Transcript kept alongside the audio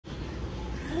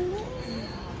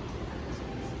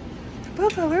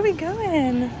Papa, where are we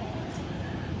going?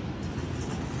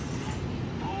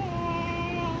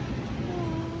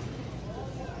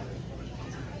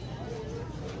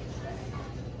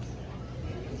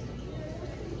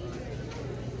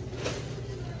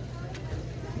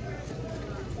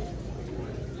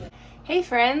 Hey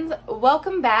friends,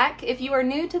 welcome back. If you are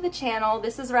new to the channel,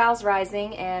 this is Rouse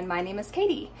Rising and my name is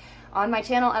Katie. On my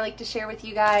channel, I like to share with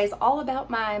you guys all about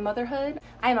my motherhood.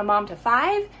 I am a mom to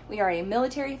 5. We are a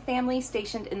military family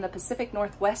stationed in the Pacific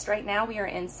Northwest right now. We are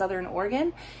in Southern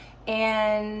Oregon.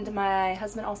 And my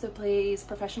husband also plays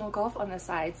professional golf on the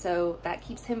side, so that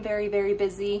keeps him very, very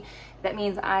busy. That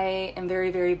means I am very,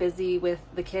 very busy with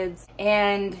the kids.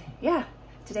 And yeah.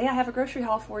 Today I have a grocery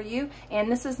haul for you,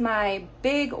 and this is my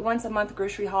big once a month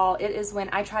grocery haul. It is when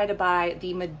I try to buy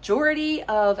the majority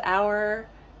of our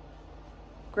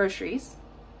groceries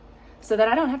so that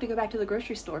I don't have to go back to the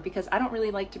grocery store, because I don't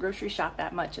really like to grocery shop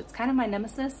that much. It's kind of my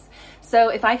nemesis. So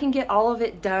if I can get all of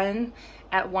it done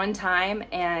at one time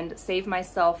and save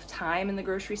myself time in the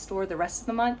grocery store the rest of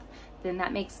the month, then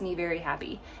that makes me very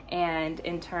happy. And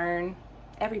in turn,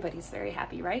 everybody's very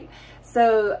happy, right?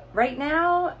 So right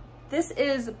now, this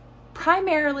is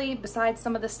primarily, besides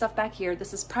some of the stuff back here,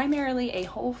 this is primarily a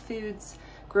Whole Foods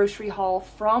grocery haul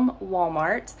from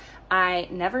Walmart. I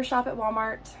never shop at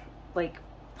Walmart, like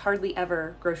hardly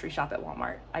ever grocery shop at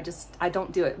Walmart. I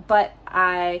don't do it, but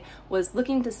I was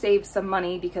looking to save some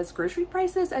money because grocery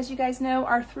prices, as you guys know,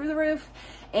 are through the roof.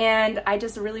 And I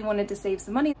just really wanted to save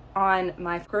some money on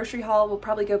my grocery haul. We'll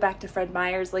probably go back to Fred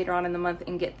Meyer's later on in the month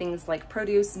and get things like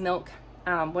produce, milk,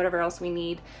 whatever else we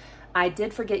need. I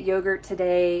did forget yogurt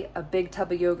today, a big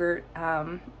tub of yogurt,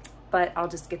 but I'll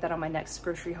just get that on my next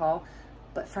grocery haul.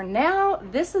 But for now,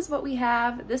 this is what we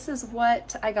have. This is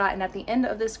what I got. And at the end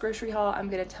of this grocery haul, I'm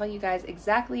going to tell you guys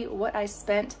exactly what I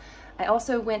spent. I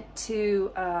also went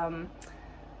to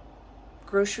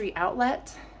Grocery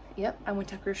Outlet. Yep, I went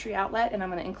to Grocery Outlet, and I'm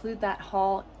going to include that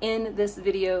haul in this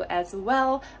video as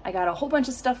well. I got a whole bunch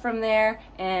of stuff from there,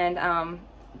 and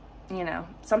you know,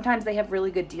 sometimes they have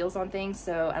really good deals on things,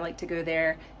 so I like to go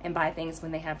there and buy things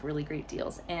when they have really great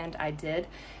deals, and I did.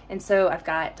 And so I've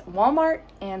got Walmart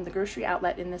and the Grocery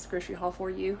Outlet in this grocery haul for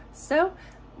you. So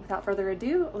without further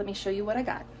ado, let me show you what I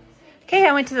got. Okay,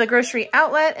 I went to the Grocery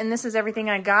Outlet, and this is everything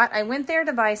I got. I went there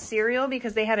to buy cereal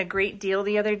because they had a great deal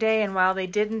the other day, and while they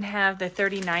didn't have the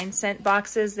 39-cent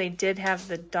boxes, they did have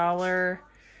the dollar,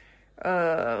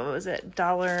 what was it,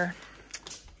 dollar,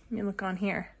 let me look on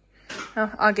here.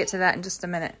 Oh, I'll get to that in just a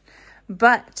minute.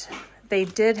 But they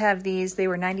did have these. They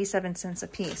were 97 cents a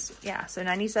piece. Yeah, so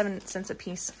 97 cents a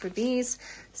piece for these.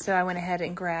 So I went ahead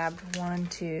and grabbed 1,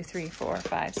 2, 3, 4,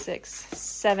 5, 6,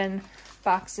 7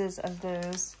 boxes of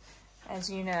those. As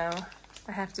you know,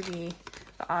 I have to be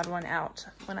the odd one out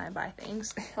when I buy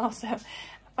things. Also,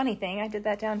 funny thing, I did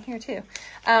that down here too.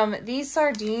 These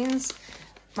sardines,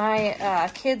 my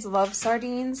kids love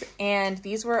sardines, and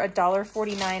these were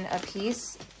 $1.49 a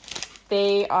piece.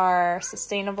 They are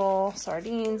sustainable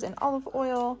sardines and olive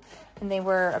oil, and they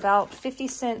were about 50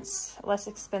 cents less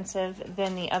expensive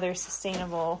than the other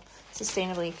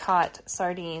sustainably caught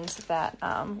sardines that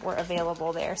were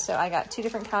available there. So I got 2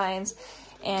 different kinds,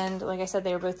 and like I said,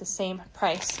 they were both the same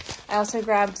price. I also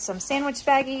grabbed some sandwich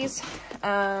baggies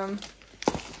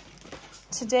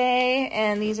today,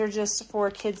 and these are just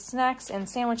for kids' snacks and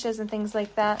sandwiches and things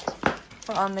like that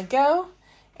for on the go.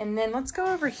 And then let's go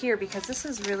over here, because this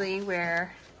is really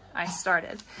where I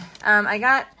started. When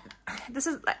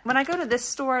I go to this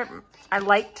store, I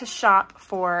like to shop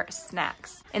for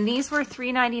snacks. And these were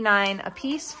 $3.99 a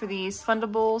piece for these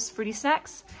Fundables fruity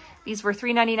snacks. These were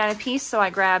 $3.99 a piece, so I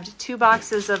grabbed 2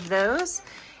 boxes of those.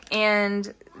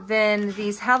 And then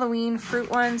these Halloween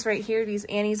fruit ones right here, these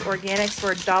Annie's Organics,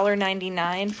 were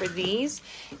 $1.99 for these.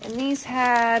 And these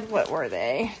had, what were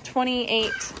they?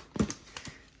 28.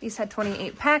 These had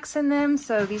 28 packs in them,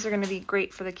 so these are going to be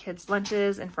great for the kids'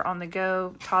 lunches and for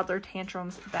on-the-go, toddler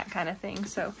tantrums, that kind of thing.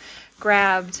 So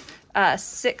grabbed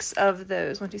 6 of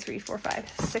those, 1, 2, 3, 4, 5,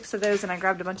 6 of those, and I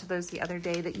grabbed a bunch of those the other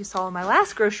day that you saw in my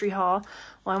last grocery haul.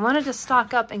 Well, I wanted to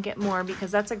stock up and get more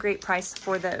because that's a great price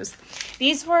for those.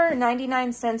 These were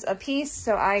 99 cents a piece,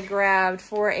 so I grabbed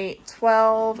 4, 8,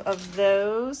 12 of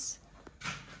those.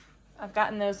 I've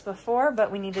gotten those before,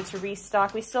 but we needed to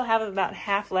restock. We still have about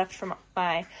half left from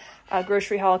my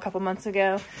grocery haul a couple months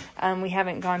ago. We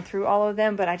haven't gone through all of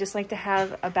them, but I just like to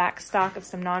have a back stock of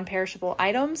some non-perishable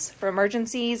items for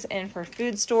emergencies and for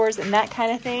food stores and that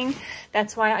kind of thing.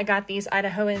 That's why I got these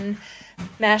Idahoan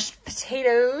mashed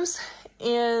potatoes,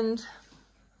 and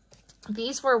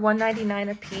these were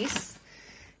 $1.99 a piece,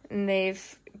 and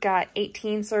they've got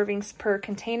 18 servings per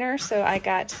container, so I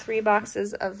got 3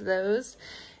 boxes of those.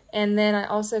 And then I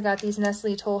also got these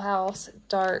Nestle Toll House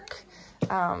dark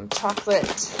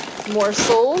chocolate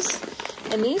morsels,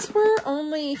 and these were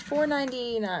only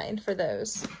 $4.99 for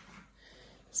those.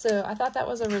 So I thought that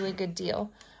was a really good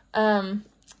deal.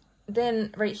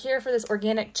 Then right here for this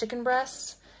organic chicken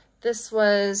breast, this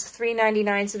was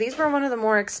 $3.99. So these were one of the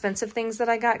more expensive things that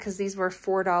I got because these were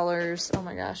 $4. Oh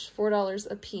my gosh,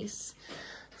 $4 a piece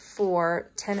for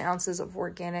 10 ounces of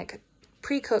organic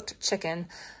pre-cooked chicken.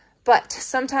 But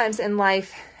sometimes in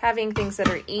life, having things that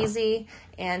are easy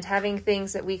and having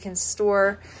things that we can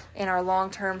store in our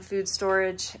long-term food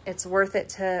storage, it's worth it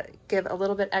to give a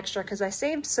little bit extra, because I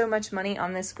saved so much money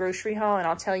on this grocery haul, and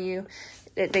I'll tell you,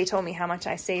 they told me how much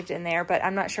I saved in there, but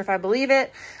I'm not sure if I believe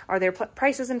it. Are their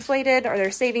prices inflated? Are their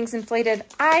savings inflated?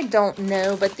 I don't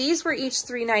know, but these were each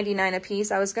 $3.99 a piece.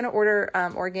 I was going to order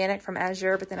organic from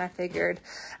Azure, but then I figured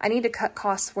I need to cut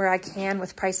costs where I can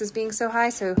with prices being so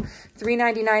high. So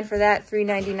 $3.99 for that,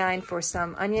 $3.99 for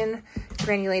some onion,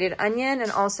 granulated onion,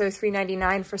 and also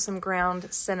 $3.99 for some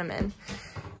ground cinnamon.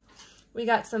 We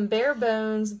got some bare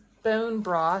bones bone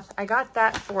broth. I got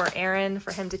that for Aaron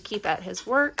for him to keep at his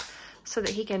work, so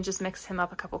that he can just mix him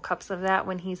up a couple cups of that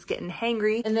when he's getting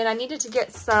hangry. And then I needed to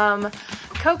get some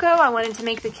cocoa. I wanted to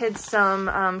make the kids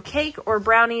some cake or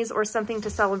brownies or something to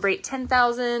celebrate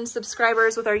 10,000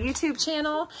 subscribers with our YouTube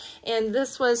channel. And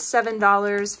this was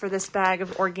 $7 for this bag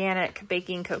of organic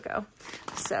baking cocoa.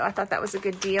 So I thought that was a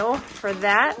good deal for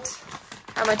that.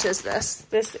 How much is this?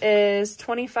 This is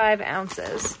 25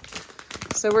 ounces.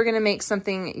 So we're gonna make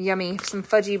something yummy, some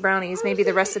fudgy brownies, maybe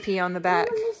the recipe on the back.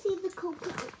 I want to see the cocoa.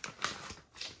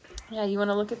 Yeah, you want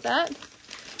to look at that?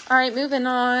 All right, moving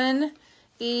on.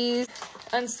 These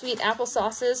unsweet apple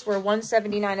sauces were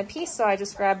 $1.79 a piece, so I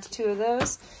just grabbed 2 of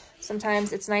those.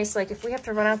 Sometimes it's nice, like if we have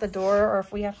to run out the door, or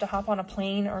if we have to hop on a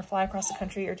plane or fly across the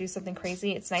country or do something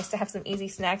crazy, it's nice to have some easy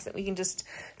snacks that we can just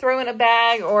throw in a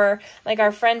bag. Or like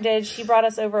our friend did, she brought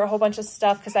us over a whole bunch of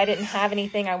stuff because I didn't have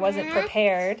anything. I wasn't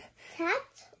prepared.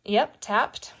 Tapped? Yep,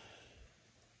 tapped.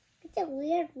 It's a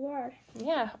weird word.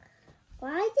 Yeah.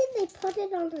 Why did they put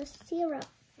it on the syrup?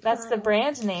 That's the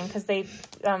brand name, because they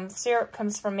syrup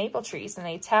comes from maple trees, and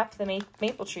they tap the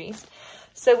maple trees.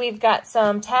 So we've got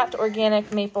some tapped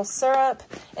organic maple syrup,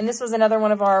 and this was another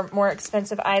one of our more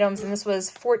expensive items, and this was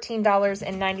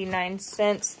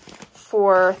 $14.99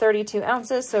 for 32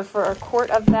 ounces, so for a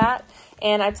quart of that.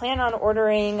 And I plan on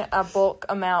ordering a bulk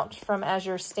amount from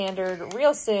Azure Standard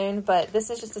real soon, but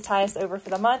this is just to tie us over for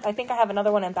the month. I think I have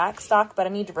another one in back stock, but I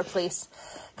need to replace,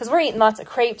 because we're eating lots of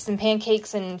crepes and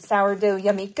pancakes and sourdough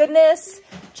yummy goodness.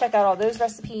 Check out all those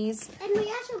recipes. And we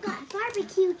also got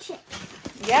barbecue chips.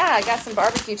 Yeah, I got some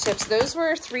barbecue chips. Those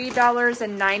were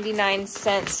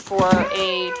 $3.99 for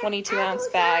a 22-ounce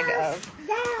bag of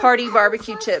party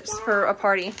barbecue chips for a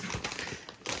party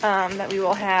that we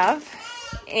will have.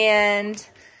 And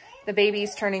the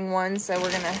baby's turning 1, so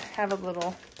we're going to have a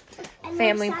little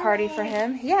family party for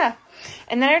him. Yeah.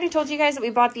 And then I already told you guys that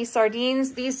we bought these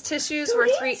sardines. These tissues were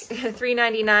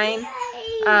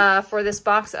 $3.99 for this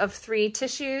box of 3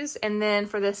 tissues. And then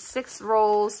for this 6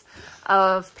 rolls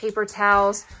of paper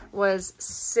towels was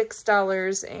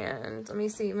 $6 and let me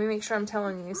see. Let me make sure I'm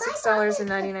telling you.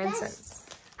 $6.99.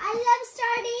 I love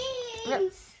sardines. Yep.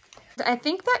 I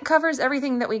think that covers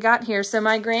everything that we got here. So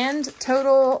my grand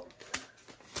total,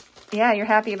 yeah, you're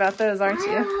happy about those, aren't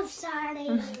you? I love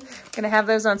sardines. Gonna have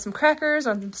those on some crackers,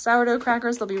 on some sourdough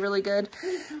crackers. They'll be really good.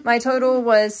 My total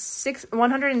was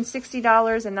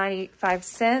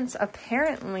 $160.95.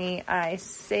 Apparently, I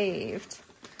saved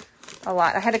a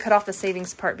lot. I had to cut off the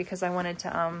savings part because I wanted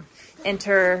to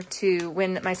enter to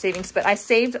win my savings, but I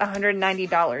saved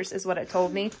 $190 is what it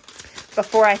told me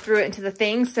before I threw it into the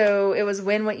thing. So it was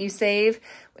win what you save.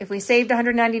 If we saved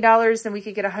 $190, then we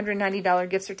could get a $190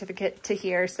 gift certificate to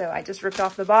here. So I just ripped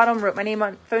off the bottom, wrote my name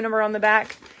on, phone number on the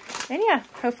back. And yeah,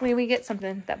 hopefully we get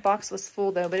something. That box was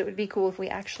full though, but it would be cool if we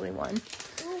actually won.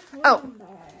 Oh,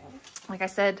 like I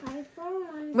said,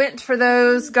 went for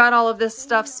those, got all of this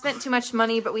stuff, spent too much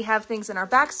money, but we have things in our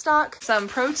back stock. Some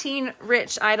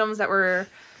protein-rich items that were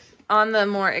on the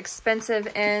more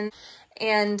expensive end.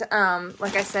 And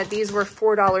like I said, these were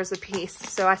 $4 a piece.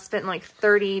 So I spent like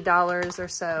 $30 or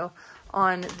so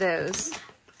on those.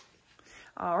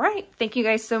 All right. Thank you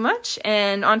guys so much.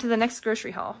 And on to the next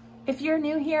grocery haul. If you're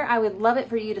new here, I would love it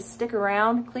for you to stick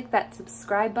around, click that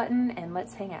subscribe button, and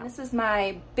let's hang out. This is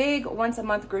my big once a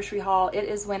month grocery haul. It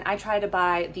is when I try to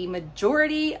buy the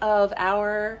majority of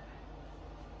our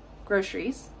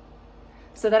groceries.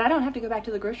 so that I don't have to go back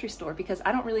to the grocery store, because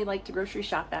I don't really like to grocery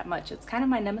shop that much. It's kind of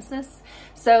my nemesis.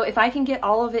 So if I can get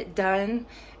all of it done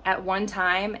at one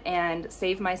time and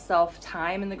save myself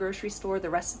time in the grocery store the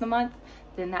rest of the month,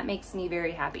 then that makes me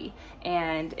very happy.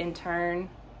 And in turn,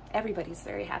 everybody's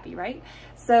very happy, right?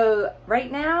 So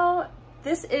right now,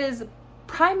 this is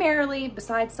primarily,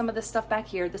 besides some of the stuff back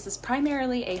here, this is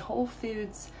primarily a Whole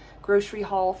Foods grocery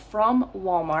haul from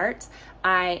Walmart.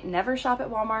 I never shop at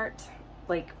Walmart,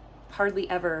 like hardly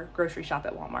ever grocery shop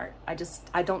at Walmart.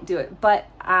 I don't do it, but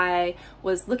I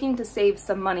was looking to save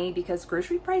some money because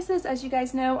grocery prices, as you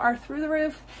guys know, are through the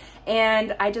roof.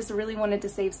 And I just really wanted to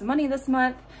save some money this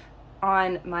month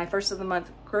on my first of the month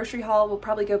grocery haul. We'll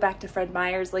probably go back to Fred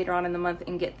Meyer's later on in the month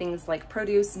and get things like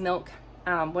produce, milk,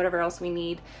 whatever else we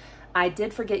need. I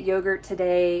did forget yogurt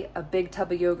today, a big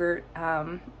tub of yogurt,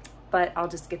 but I'll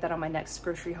just get that on my next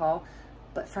grocery haul.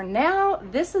 But for now,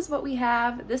 this is what we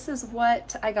have. This is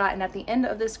what I got. And at the end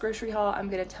of this grocery haul, I'm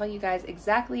gonna tell you guys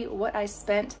exactly what I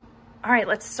spent. All right,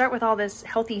 let's start with all this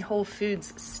healthy Whole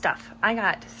Foods stuff. I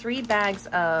got 3 bags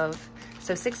of,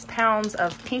 so 6 pounds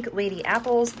of pink lady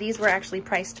apples. These were actually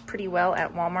priced pretty well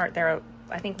at Walmart. They're,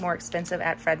 I think, more expensive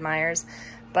at Fred Meyer's,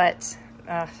 but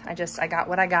I got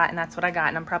what I got, and that's what I got.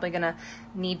 And I'm probably gonna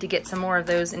need to get some more of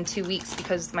those in 2 weeks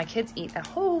because my kids eat a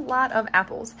whole lot of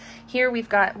apples. Here we've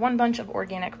got 1 bunch of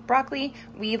organic broccoli.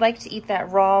 We like to eat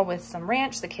that raw with some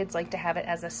ranch. The kids like to have it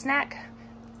as a snack.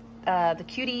 The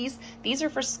cuties, these are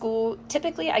for school.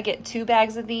 Typically I get 2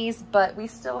 bags of these, but we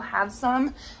still have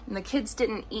some, and the kids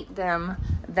didn't eat them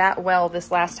that well this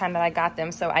last time that I got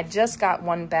them, so I just got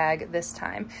 1 bag this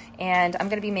time. And I'm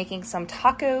gonna be making some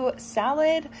taco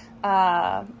salad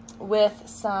with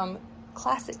some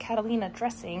classic Catalina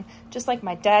dressing, just like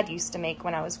my dad used to make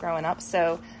when I was growing up.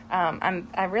 So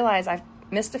I realize I've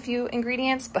missed a few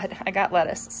ingredients, but I got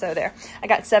lettuce, so there. I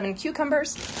got 7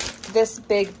 cucumbers, this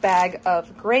big bag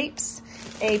of grapes,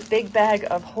 a big bag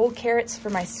of whole carrots for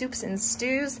my soups and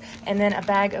stews, and then a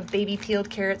bag of baby peeled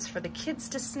carrots for the kids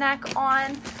to snack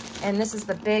on. And this is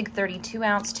the big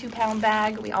 32-ounce, 2-pound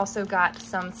bag. We also got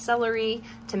some celery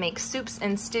to make soups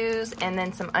and stews, and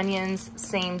then some onions,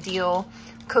 same deal,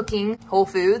 cooking, Whole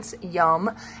Foods, yum.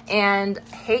 And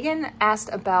Hagen asked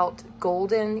about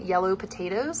golden yellow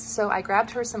potatoes, so I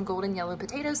grabbed her some golden yellow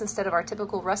potatoes instead of our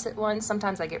typical russet ones.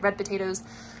 Sometimes I get red potatoes,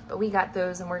 but we got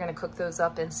those, and we're gonna cook those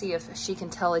up and see if she can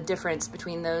tell a difference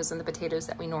between those and the potatoes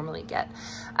that we normally get.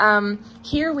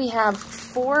 Here we have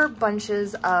 4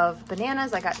 bunches of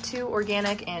bananas. I got 2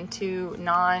 organic and 2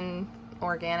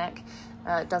 non-organic.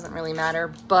 It doesn't really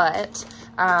matter, but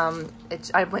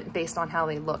I went based on how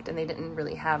they looked, and they didn't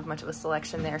really have much of a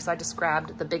selection there, so I just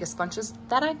grabbed the biggest bunches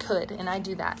that I could, and I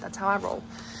do that. That's how I roll.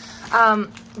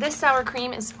 This sour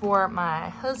cream is for my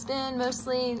husband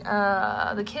mostly.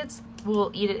 The kids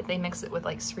will eat it if they mix it with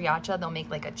like sriracha. They'll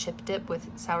make like a chip dip with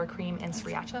sour cream and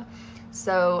sriracha.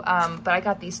 So, but I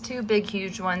got these 2 big,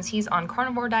 huge ones. He's on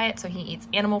carnivore diet, so he eats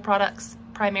animal products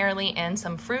primarily and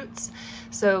some fruits.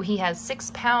 So he has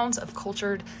 6 pounds of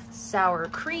cultured sour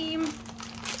cream.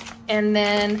 And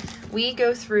then we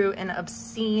go through an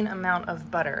obscene amount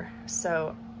of butter.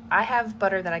 So I have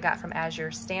butter that I got from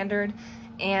Azure Standard,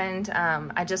 and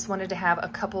I just wanted to have a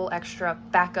couple extra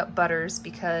backup butters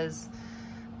because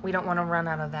we don't want to run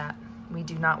out of that. We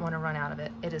do not want to run out of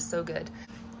it. It is so good.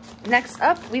 Next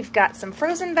up, we've got some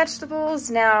frozen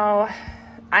vegetables. Now,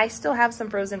 I still have some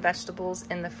frozen vegetables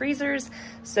in the freezers,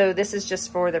 so this is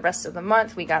just for the rest of the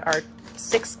month. We got our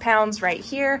 6 pounds right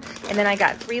here, and then I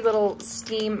got 3 little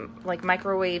steam, like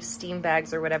microwave steam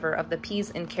bags or whatever, of the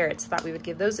peas and carrots. Thought we would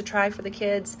give those a try for the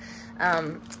kids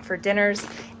for dinners.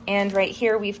 And right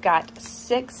here we've got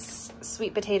 6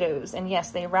 sweet potatoes, and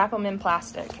yes, they wrap them in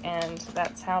plastic, and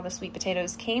that's how the sweet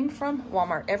potatoes came from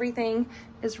Walmart. Everything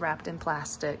is wrapped in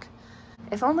plastic.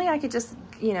 If only I could just,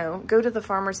 you know, go to the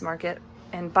farmer's market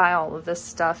and buy all of this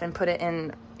stuff and put it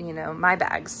in, you know, my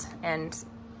bags,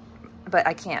 but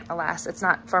I can't, alas. It's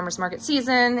not farmer's market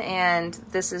season, and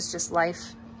this is just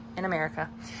life in America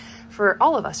for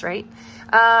all of us, right?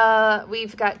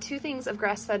 We've got 2 things of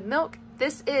grass-fed milk.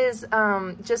 This is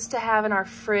just to have in our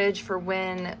fridge for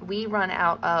when we run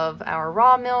out of our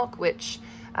raw milk, which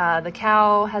the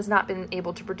cow has not been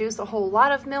able to produce a whole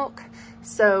lot of milk,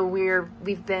 so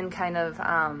we've been kind of,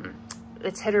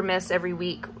 it's hit or miss every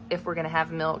week if we're gonna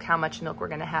have milk, how much milk we're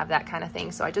gonna have, that kind of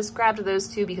thing. So I just grabbed those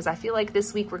two because I feel like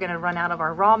this week we're gonna run out of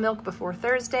our raw milk before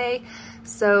Thursday.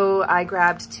 So I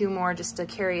grabbed 2 more just to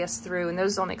carry us through, and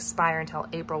those don't expire until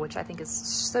April, which I think is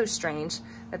so strange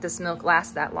that this milk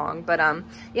lasts that long. But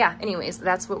yeah, anyways,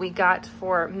 that's what we got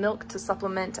for milk to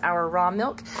supplement our raw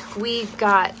milk. We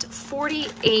got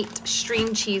 48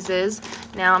 string cheeses.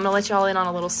 Now I'm gonna let y'all in on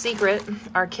a little secret.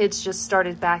 Our kids just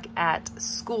started back at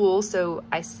school, so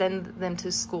I send them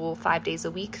to school 5 days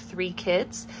a week, 3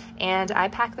 kids, and I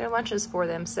pack their lunches for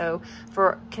them. So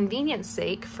for convenience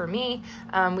sake, for me,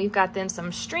 we've got them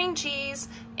some string cheese,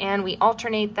 and we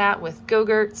alternate that with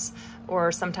Go-Gurts,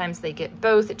 or sometimes they get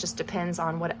both. It just depends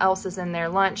on what else is in their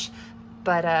lunch.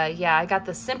 But yeah, I got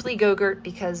the Simply Go-Gurt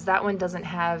because that one doesn't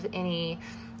have any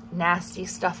nasty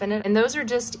stuff in it, and those are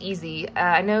just easy.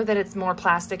 I know that it's more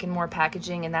plastic and more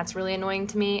packaging, and that's really annoying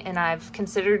to me, and I've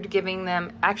considered giving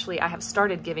them, actually I have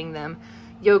started giving them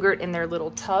yogurt in their little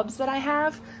tubs that I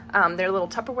have, their little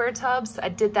Tupperware tubs. I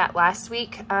did that last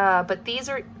week, but these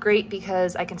are great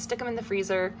because I can stick them in the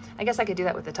freezer. I guess I could do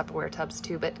that with the Tupperware tubs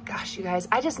too, but gosh, you guys,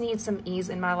 I just need some ease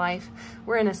in my life.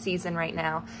 We're in a season right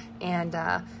now, and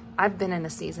I've been in a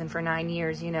season for 9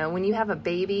 years. You know, when you have a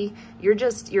baby, you're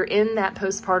in that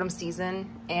postpartum season,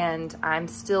 and I'm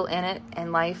still in it,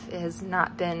 and life has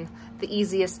not been the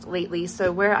easiest lately.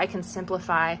 So where I can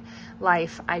simplify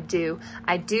life, I do.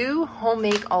 I do home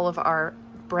make all of our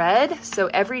bread. So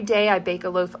every day I bake a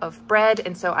loaf of bread,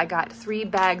 and so I got 3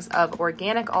 bags of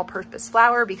organic all-purpose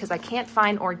flour because I can't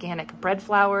find organic bread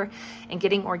flour, and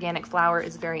getting organic flour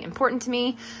is very important to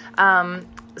me.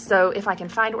 So if I can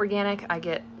find organic, I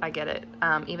get it,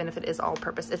 even if it is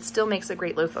all-purpose. It still makes a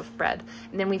great loaf of bread.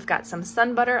 And then we've got some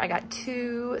sun butter. I got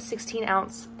 2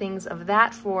 16-ounce things of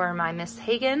that for my Miss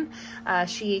Hagen.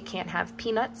 She can't have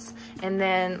peanuts. And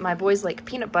then my boys like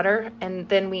peanut butter. And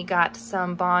then we got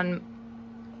some Bon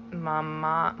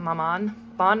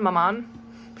Maman.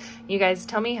 You guys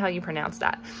tell me how you pronounce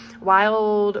that.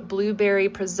 Wild blueberry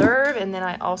preserve, and then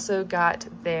I also got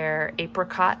their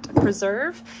apricot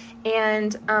preserve.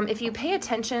 And if you pay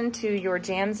attention to your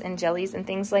jams and jellies and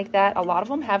things like that, a lot of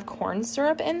them have corn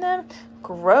syrup in them.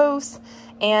 Gross.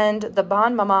 And the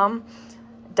Bon Maman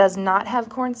does not have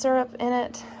corn syrup in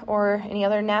it or any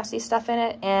other nasty stuff in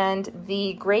it. And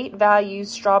the Great Value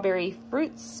strawberry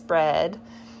fruit spread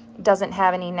doesn't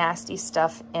have any nasty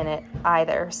stuff in it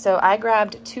either. So I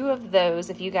grabbed 2 of those.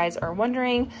 If you guys are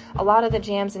wondering, a lot of the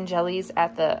jams and jellies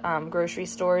at the grocery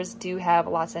stores do have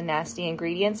lots of nasty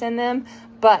ingredients in them,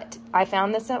 but I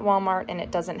found this at Walmart and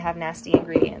it doesn't have nasty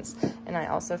ingredients. And I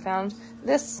also found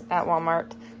this at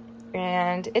Walmart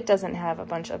and it doesn't have a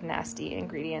bunch of nasty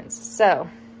ingredients. So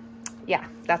yeah,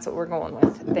 that's what we're going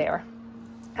with there.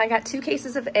 I got 2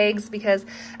 cases of eggs because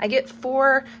I get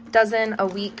 4 dozen a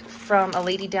week from a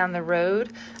lady down the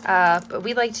road, but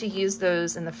we like to use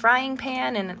those in the frying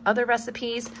pan and in other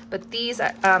recipes. But these,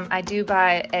 I do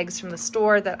buy eggs from the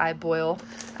store that I boil,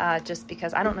 just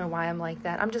because I don't know why I'm like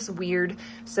that. I'm just weird.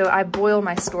 So I boil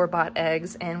my store-bought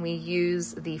eggs, and we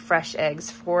use the fresh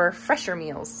eggs for fresher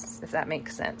meals, if that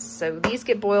makes sense. So these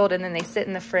get boiled and then they sit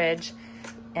in the fridge,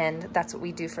 and that's what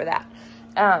we do for that.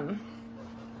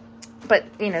 But,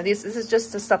 you know, this is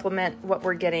just to supplement what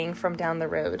we're getting from down the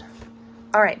road.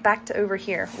 All right, back to over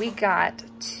here. We got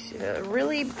a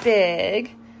really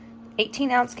big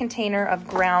 18-ounce container of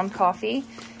ground coffee.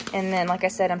 And then, like I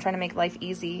said, I'm trying to make life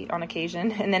easy on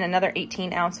occasion. And then another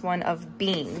 18-ounce one of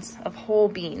beans, of whole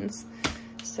beans.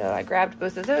 So I grabbed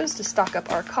both of those to stock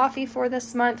up our coffee for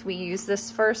this month. We use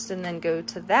this first and then go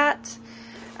to that.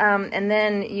 And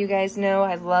then you guys know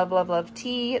I love, love, love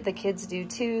tea. The kids do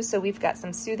too. So we've got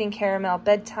some soothing caramel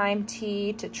bedtime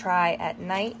tea to try at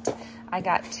night. I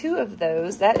got 2 of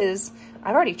those. That is,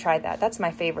 I've already tried that. That's my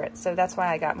favorite. So that's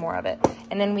why I got more of it.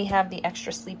 And then we have the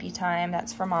extra sleepy time.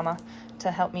 That's for Mama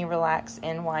to help me relax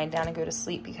and wind down and go to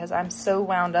sleep because I'm so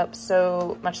wound up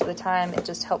so much of the time. It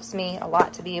just helps me a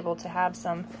lot to be able to have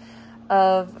some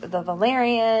of the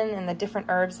valerian and the different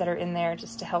herbs that are in there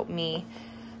just to help me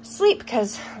sleep,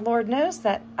 because Lord knows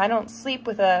that I don't sleep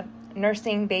with a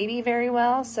nursing baby very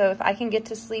well. So if I can get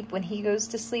to sleep when he goes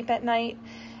to sleep at night,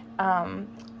 and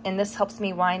this helps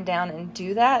me wind down and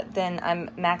do that, then I'm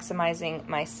maximizing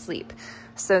my sleep.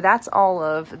 So that's all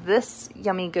of this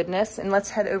yummy goodness. And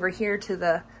let's head over here to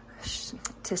the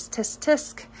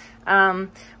tisk.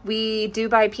 We do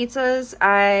buy pizzas.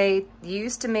 I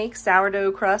used to make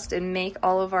sourdough crust and make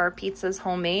all of our pizzas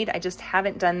homemade. I just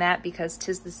haven't done that because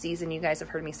 'tis the season. You guys have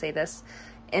heard me say this.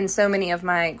 in so many of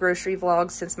my grocery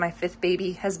vlogs since my 5th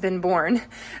baby has been born.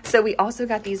 So we also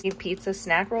got these pizza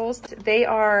snack rolls. They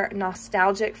are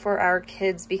nostalgic for our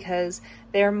kids because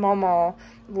their mama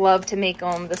loved to make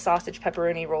them the sausage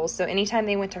pepperoni rolls. So anytime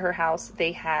they went to her house,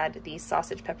 they had these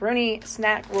sausage pepperoni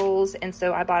snack rolls. And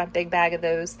so I bought a big bag of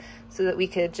those so that we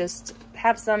could just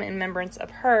have some in remembrance of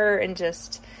her and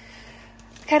just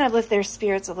kind of lift their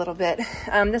spirits a little bit.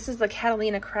 This is the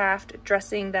Catalina Craft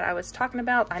dressing that I was talking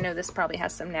about. I know this probably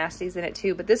has some nasties in it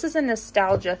too, but this is a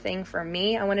nostalgia thing for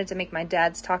me. I wanted to make my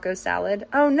dad's taco salad.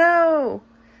 Oh no!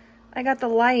 I got the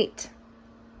light.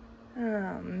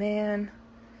 Oh man.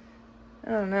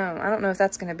 Oh no, I don't know if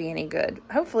that's going to be any good.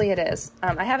 Hopefully it is.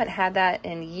 I haven't had that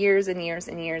in years and years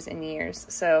and years and years.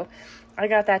 So I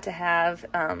got that to have.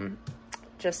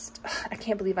 I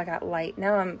can't believe I got light.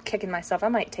 Now I'm kicking myself. I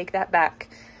might take that back.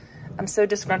 I'm so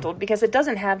disgruntled because it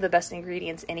doesn't have the best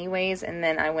ingredients anyways, and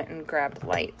then I went and grabbed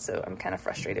light, so I'm kind of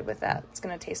frustrated with that. It's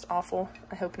going to taste awful.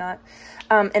 I hope not.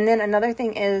 And then another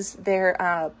thing is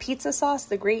their pizza sauce,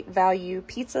 the Great Value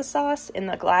pizza sauce in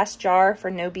the glass jar for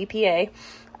no BPA.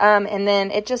 And then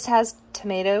it just has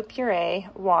tomato puree,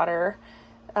 water,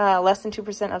 less than 2%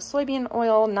 of soybean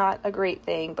oil, not a great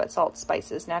thing, but salt,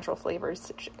 spices, natural flavors,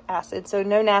 citric acid. So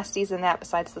no nasties in that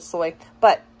besides the soy.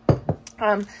 But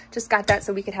just got that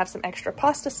so we could have some extra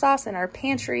pasta sauce in our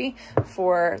pantry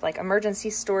for like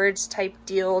emergency storage type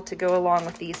deal to go along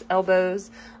with these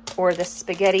elbows or the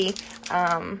spaghetti.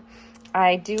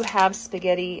 I do have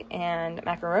spaghetti and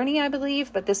macaroni, I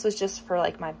believe, but this was just for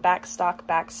like my back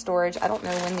storage. I don't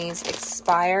know when these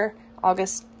expire.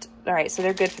 August. All right, so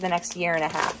they're good for the next year and a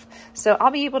half. So I'll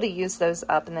be able to use those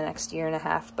up in the next year and a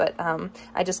half, but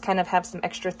I just kind of have some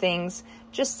extra things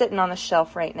just sitting on the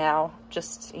shelf right now,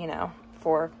 just, you know,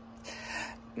 for,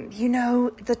 you know,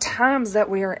 the times that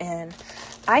we're in.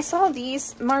 I saw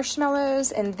these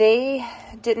marshmallows and they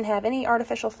didn't have any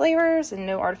artificial flavors and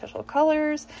no artificial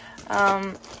colors.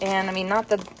 And I mean, not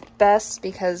the best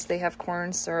because they have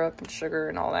corn syrup and sugar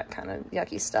and all that kind of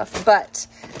yucky stuff. But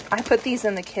I put these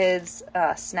in the kids'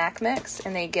 snack mix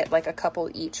and they get like a couple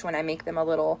each when I make them a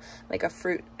little, like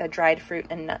a dried fruit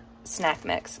and nut snack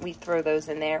mix. We throw those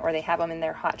in there, or they have them in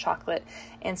their hot chocolate.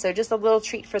 And so just a little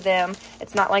treat for them.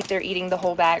 It's not like they're eating the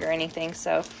whole bag or anything.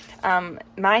 So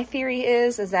my theory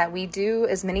is that we do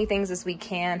as many things as we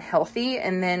can healthy,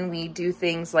 and then we do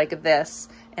things like this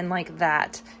and like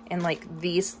that, and like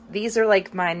these are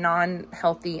like my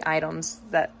non-healthy items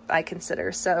that I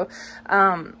consider. So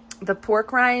the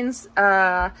pork rinds,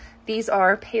 these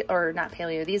are not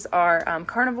paleo, these are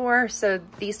carnivore, so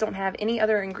these don't have any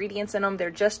other ingredients in them.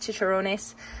 They're just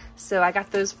chicharrones. So I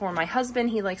got those for my husband.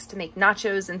 He likes to make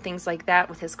nachos and things like that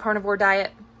with his carnivore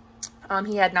diet.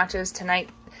 He had nachos tonight.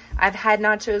 I've had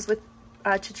nachos with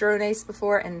chicharrones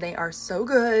before, and they are so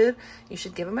good. You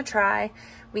should give them a try.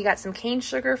 We got some cane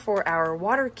sugar for our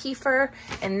water kefir,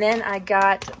 and then I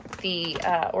got the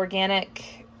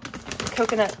organic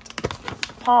coconut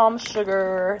palm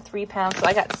sugar, 3 pounds. So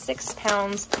I got 6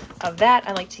 pounds of that.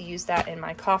 I like to use that in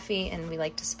my coffee, and we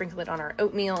like to sprinkle it on our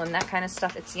oatmeal and that kind of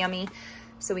stuff. It's yummy.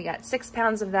 So we got 6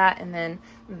 pounds of that. And then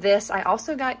this, I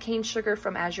also got cane sugar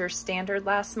from Azure Standard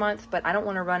last month, but I don't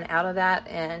want to run out of that.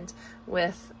 And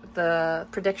with the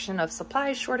prediction of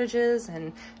supply shortages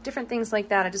and different things like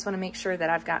that, I just want to make sure that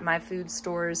I've got my food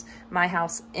stores, my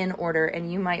house in order,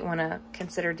 and you might want to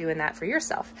consider doing that for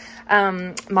yourself.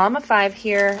 Mom of 5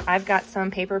 here, I've got some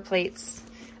paper plates.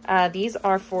 These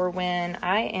are for when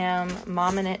I am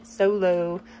momming it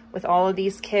solo with all of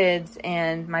these kids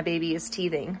and my baby is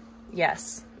teething.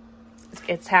 Yes,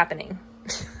 it's happening.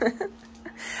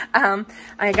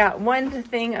 I got one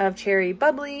thing of cherry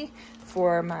bubbly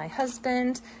for my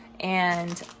husband,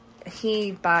 and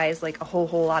he buys like a whole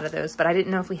lot of those, but I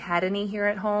didn't know if we had any here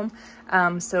at home.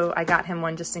 So I got him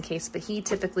one just in case, but he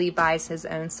typically buys his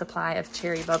own supply of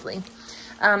cherry bubbly.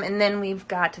 And then we've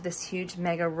got this huge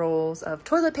mega rolls of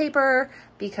toilet paper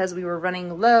because we were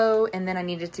running low, and then I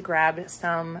needed to grab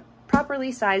some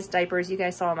properly sized diapers. You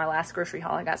guys saw in my last grocery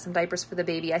haul, I got some diapers for the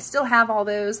baby. I still have all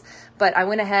those, but I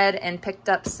went ahead and picked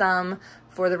up some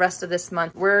for the rest of this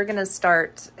month. We're gonna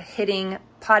start hitting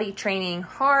potty training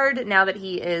hard now that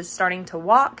he is starting to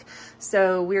walk.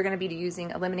 So we're gonna be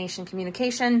using elimination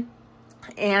communication,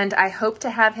 and I hope to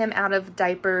have him out of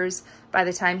diapers by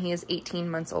the time he is 18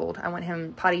 months old. I want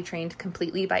him potty trained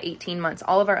completely by 18 months.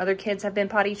 All of our other kids have been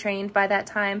potty trained by that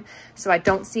time, so I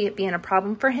don't see it being a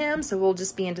problem for him. So we'll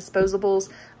just be in disposables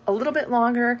a little bit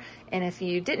longer. And if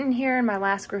you didn't hear in my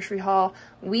last grocery haul,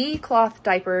 we cloth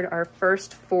diapered our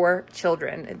first 4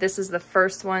 children. This is the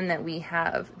first one that we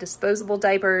have disposable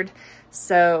diapered.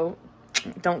 So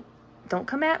don't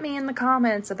come at me in the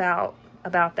comments about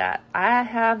about that. I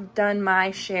have done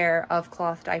my share of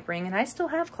cloth diapering, and I still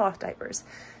have cloth diapers.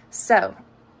 So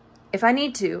if I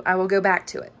need to, I will go back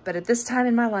to it. But at this time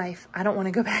in my life, I don't want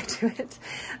to go back to it.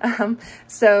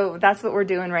 So that's what we're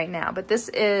doing right now. But this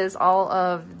is all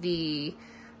of the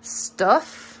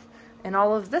stuff and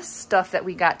all of this stuff that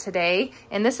we got today.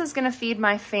 And this is going to feed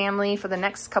my family for the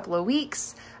next couple of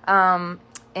weeks.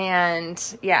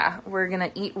 And yeah, we're going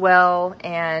to eat well.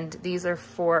 And these are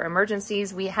for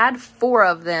emergencies. We had 4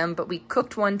 of them, but we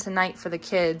cooked one tonight for the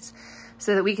kids,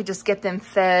 so that we could just get them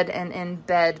fed and in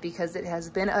bed, because it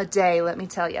has been a day, let me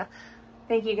tell you.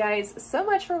 Thank you guys so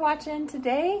much for watching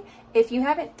today. If you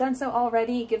haven't done so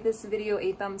already, give this video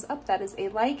a thumbs up, that is a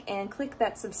like, and click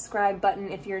that subscribe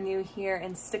button if you're new here,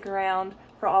 and stick around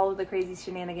for all of the crazy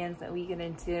shenanigans that we get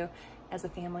into as a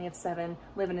family of 7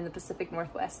 living in the Pacific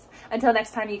Northwest. Until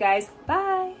next time, you guys,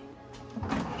 bye.